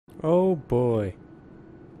Oh boy.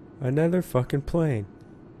 Another fucking plane.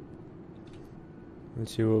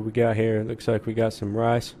 Let's see what we got here. Looks like we got some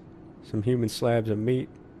rice. Some human slabs of meat.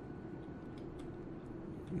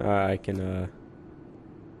 I can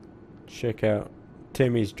check out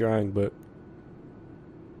Timmy's drawing book.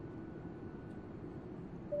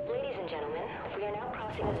 Ladies and gentlemen, we are now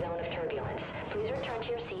crossing a zone of turbulence. Please return to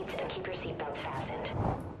your seats and keep your seatbelts fastened.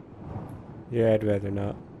 Yeah, I'd rather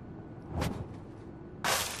not.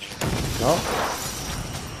 Oh.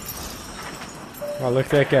 Oh, look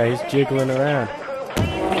at that guy. He's jiggling around.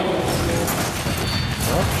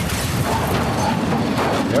 Oh.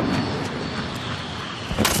 Yep.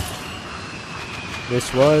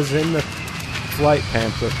 This was in the flight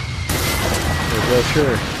pamphlet. Or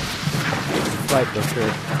brochure. Flight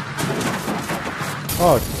brochure.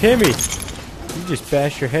 Oh, Timmy! You just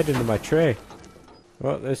bashed your head into my tray.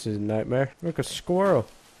 Well, this is a nightmare. Look, a squirrel.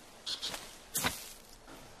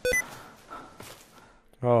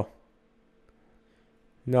 Oh.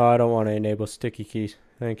 No, I don't want to enable sticky keys.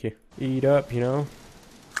 Thank you. Eat up, you know.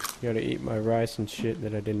 Gotta eat my rice and shit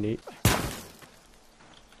that I didn't eat.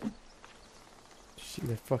 Did you see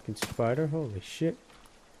that fucking spider? Holy shit.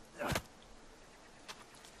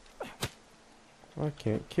 I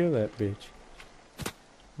can't kill that bitch.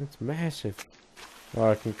 That's massive.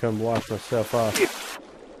 Oh, I can come wash myself off.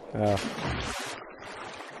 Oh.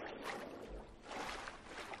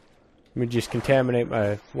 Let me just contaminate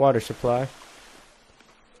my water supply.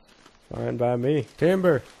 Fine by me.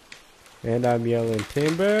 Timber! And I'm yelling,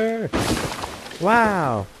 timber!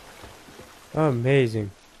 Wow!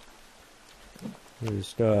 Amazing.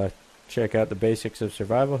 Just check out the basics of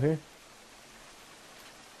survival here.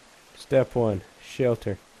 Step 1,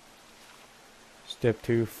 shelter. Step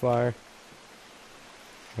 2, fire.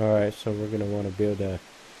 Alright, so we're going to want to build a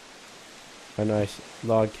nice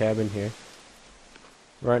log cabin here.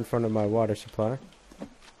 Right in front of my water supply.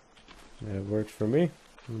 That works for me.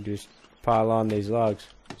 We'll just pile on these logs.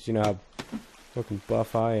 Cause you know how fucking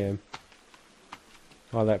buff I am.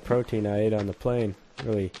 All that protein I ate on the plane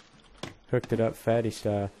really hooked it up fatty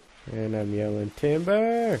style. And I'm yelling,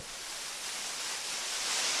 timber!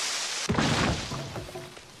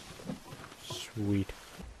 Sweet.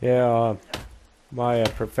 Yeah, my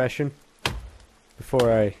profession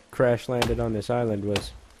before I crash landed on this island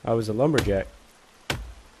was I was a lumberjack.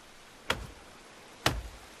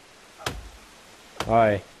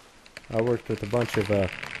 I worked with a bunch of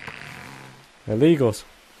illegals.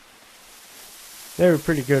 They were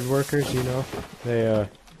pretty good workers, you know.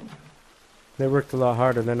 They worked a lot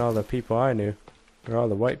harder than all the people I knew, or all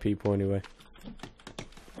the white people anyway.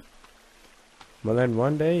 Well, then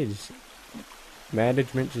one day,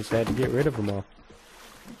 management just had to get rid of them all.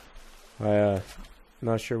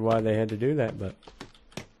 Not sure why they had to do that, but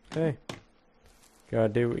hey, gotta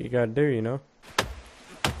do what you gotta do, you know.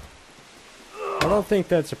 I don't think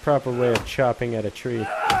that's a proper way of chopping at a tree.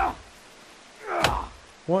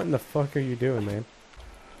 What in the fuck are you doing, man?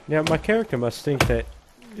 Yeah, my character must think that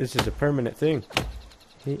this is a permanent thing.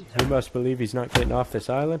 He must believe he's not getting off this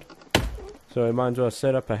island. So he might as well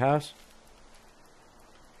set up a house.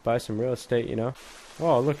 Buy some real estate, you know.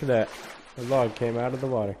 Oh, look at that. A log came out of the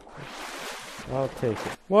water. I'll take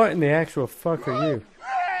it. What in the actual fuck are you?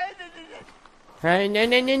 Hey,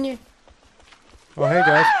 oh, hey,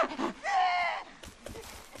 guys.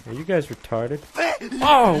 Are you guys retarded?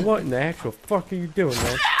 Oh, what in the actual fuck are you doing,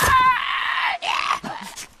 man?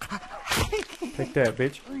 Take that,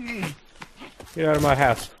 bitch. Get out of my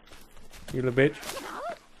house, you little bitch.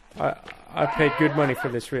 I paid good money for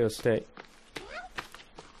this real estate.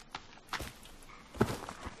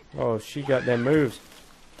 Oh, she got them moves.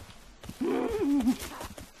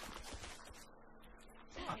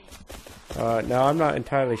 Now I'm not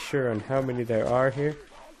entirely sure on how many there are here.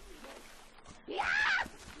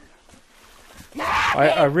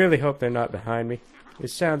 I really hope they're not behind me. It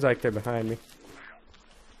sounds like they're behind me.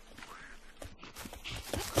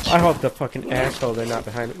 I hope the fucking asshole they're not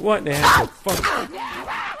behind me. What in the asshole? Fuck.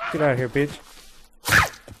 Get out of here, bitch.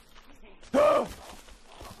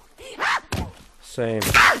 Same.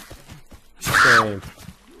 Same.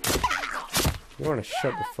 You wanna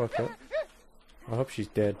shut the fuck up? I hope she's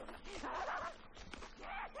dead.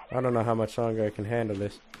 I don't know how much longer I can handle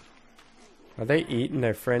this. Are they eating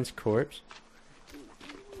their friend's corpse?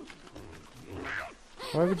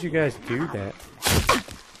 Why would you guys do that?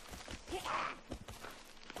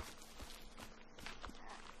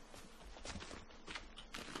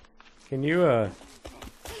 Can you,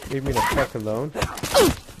 leave me the fuck alone?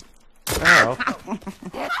 Ow.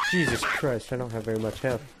 Jesus Christ, I don't have very much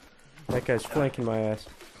health. That guy's flanking my ass.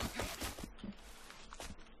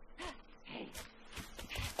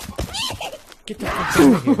 Get the fuck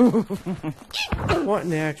out of here. What in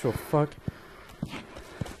the actual fuck?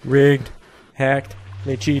 Rigged. Hacked.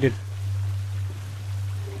 They cheated.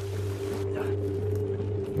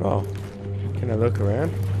 Oh. Can I look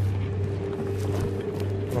around?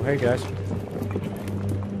 Oh, hey guys.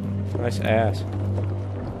 Nice ass.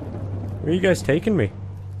 Where are you guys taking me?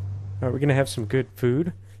 Are we gonna have some good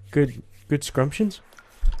food? Good scrumptions?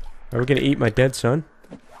 Are we gonna eat my dead son?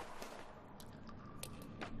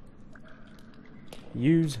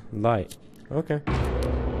 Use light. Okay.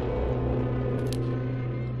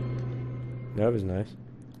 That was nice.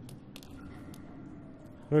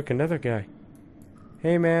 Look, another guy.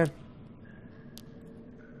 Hey, man.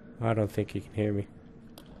 I don't think he can hear me.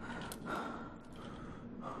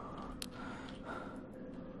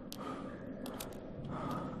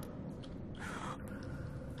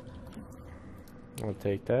 I'll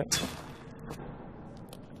take that.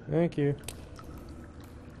 Thank you.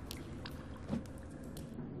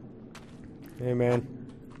 Hey, man.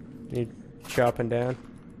 Need chopping down?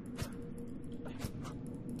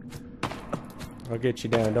 I'll get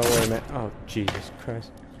you down. Don't worry, man. Oh, Jesus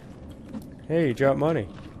Christ. Hey, you drop money.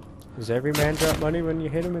 Does every man drop money when you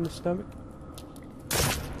hit him in the stomach?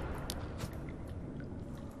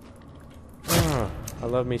 Oh, I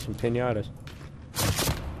love me some pinatas.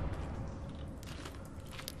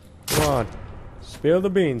 Come on. Spill the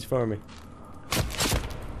beans for me.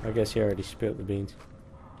 I guess you already spilled the beans.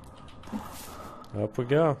 Up we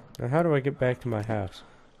go. Now how do I get back to my house?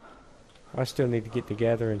 I still need to get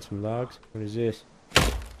together in some logs. What is this?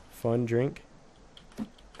 Fun drink?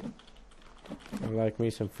 I like me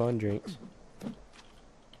some fun drinks.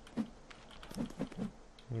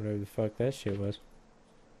 Whatever the fuck that shit was.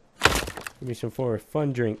 Give me some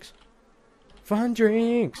fun drinks. Fun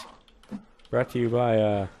drinks! Brought to you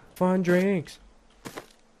by, Fun Drinks.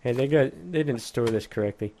 Hey, they didn't store this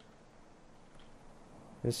correctly.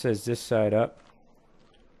 This says this side up.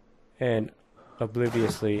 And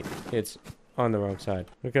obliviously, it's on the wrong side.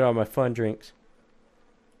 Look at all my fun drinks.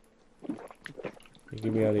 They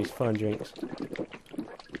give me all these fun drinks.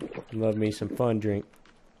 Love me some fun drink.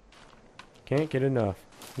 Can't get enough.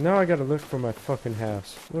 Now I gotta look for my fucking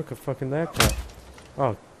house. Look, a fucking laptop.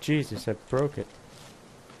 Oh, Jesus, I broke it.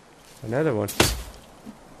 Another one.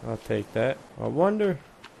 I'll take that. I wonder,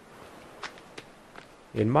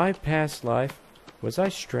 in my past life, was I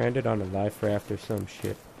stranded on a life raft or some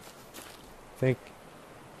shit? I think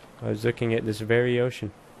I was looking at this very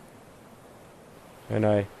ocean. And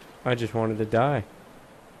I just wanted to die.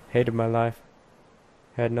 Hated my life.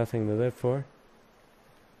 Had nothing to live for.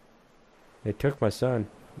 They took my son.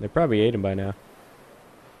 They probably ate him by now.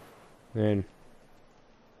 And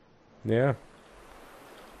yeah.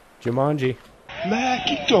 Jumanji. Maar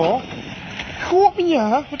kijk toch. Goed met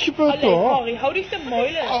ja, wat gebeurt er? Harry, hou dich de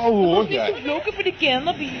muilen. Oh, Dat hoor was niet jij. gevlogen voor de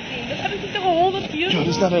kinderbieren. Dat hebben ze toch al 100 keer. Ja, dat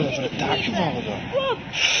is net even van het dak gevallen dan. Wat?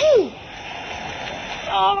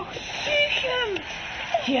 Ach, stiekem.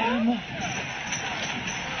 Jammer.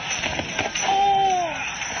 Oh.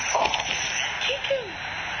 Stiekem.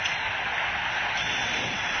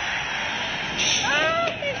 Ah,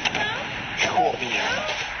 is dat? Goed met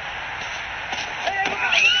ja.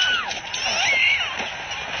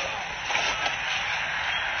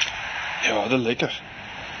 Ja, dat is lekker.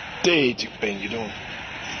 Deze ben je doen.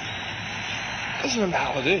 Dat is een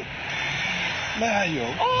holiday. Maar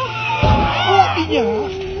joh. Oh, ja.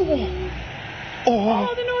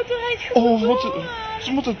 Oh, de nood rijdt Oh, goed.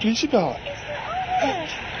 ze moeten de politie bellen.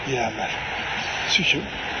 Ja, maar. Zusje,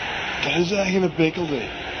 dat is eigenlijk een bekelday.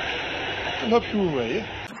 Dan heb je gewoon mee, hè.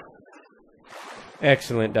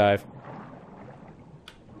 Excellent dive.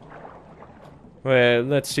 Well,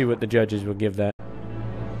 let's see what the judges will give that.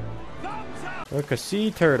 Look, a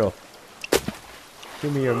sea turtle.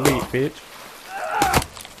 Give me your meat, bitch.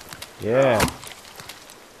 Yeah.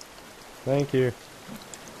 Thank you.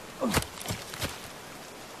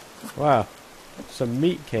 Wow. Some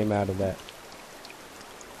meat came out of that.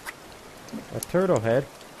 A turtle head.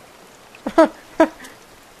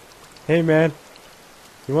 Hey, man.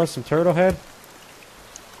 You want some turtle head?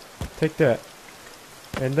 Take that.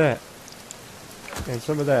 And that. And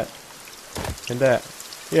some of that. And that.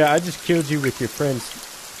 Yeah, I just killed you with your friend's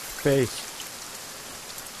face.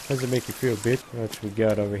 How does it make you feel, bitch? What we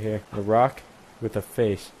got over here? A rock with a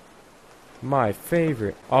face. My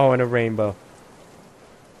favorite. Oh, and a rainbow.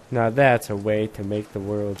 Now that's a way to make the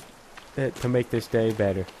world, to make this day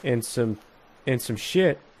better. And some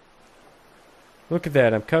shit. Look at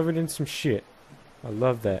that, I'm covered in some shit. I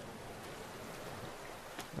love that.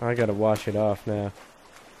 I gotta wash it off now.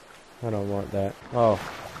 I don't want that. Oh.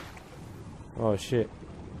 Oh shit.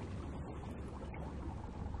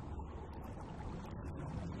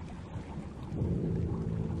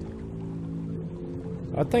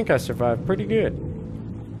 I think I survived pretty good.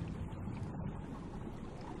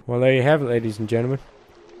 Well, there you have it, ladies and gentlemen.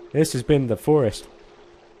 This has been The Forest.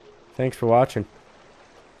 Thanks for watching.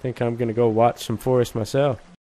 I think I'm going to go watch some forest myself.